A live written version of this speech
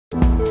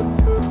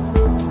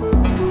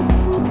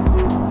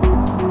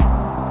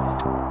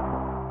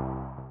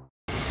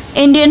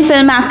Indian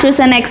film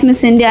actress and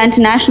ex-Miss India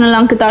International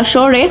Ankita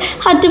Shorey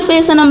had to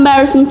face an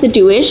embarrassing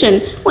situation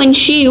when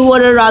she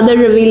wore a rather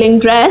revealing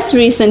dress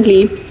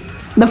recently.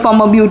 The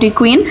former beauty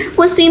queen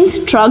was seen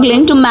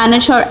struggling to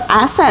manage her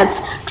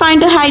assets, trying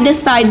to hide a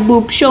side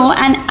boob show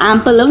and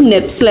ample of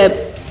nip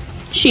slip.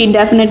 She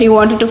definitely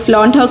wanted to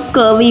flaunt her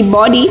curvy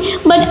body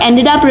but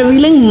ended up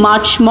revealing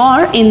much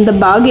more in the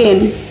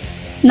bargain.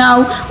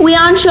 Now, we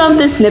aren't sure if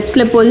this nip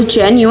slip was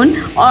genuine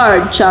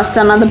or just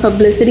another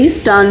publicity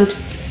stunt.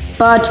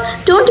 But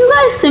don't you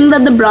guys think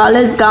that the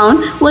braless gown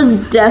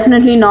was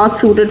definitely not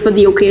suited for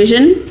the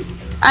occasion?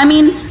 I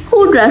mean,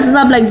 who dresses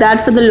up like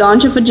that for the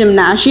launch of a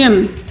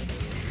gymnasium?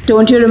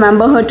 Don't you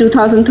remember her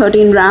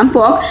 2013 ramp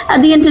walk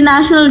at the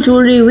International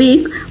Jewelry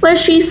Week where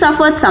she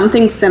suffered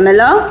something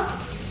similar?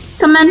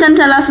 Comment and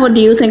tell us what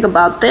do you think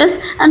about this,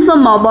 and for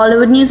more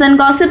Bollywood news and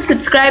gossip,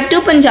 subscribe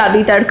to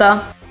Punjabi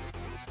Tadka.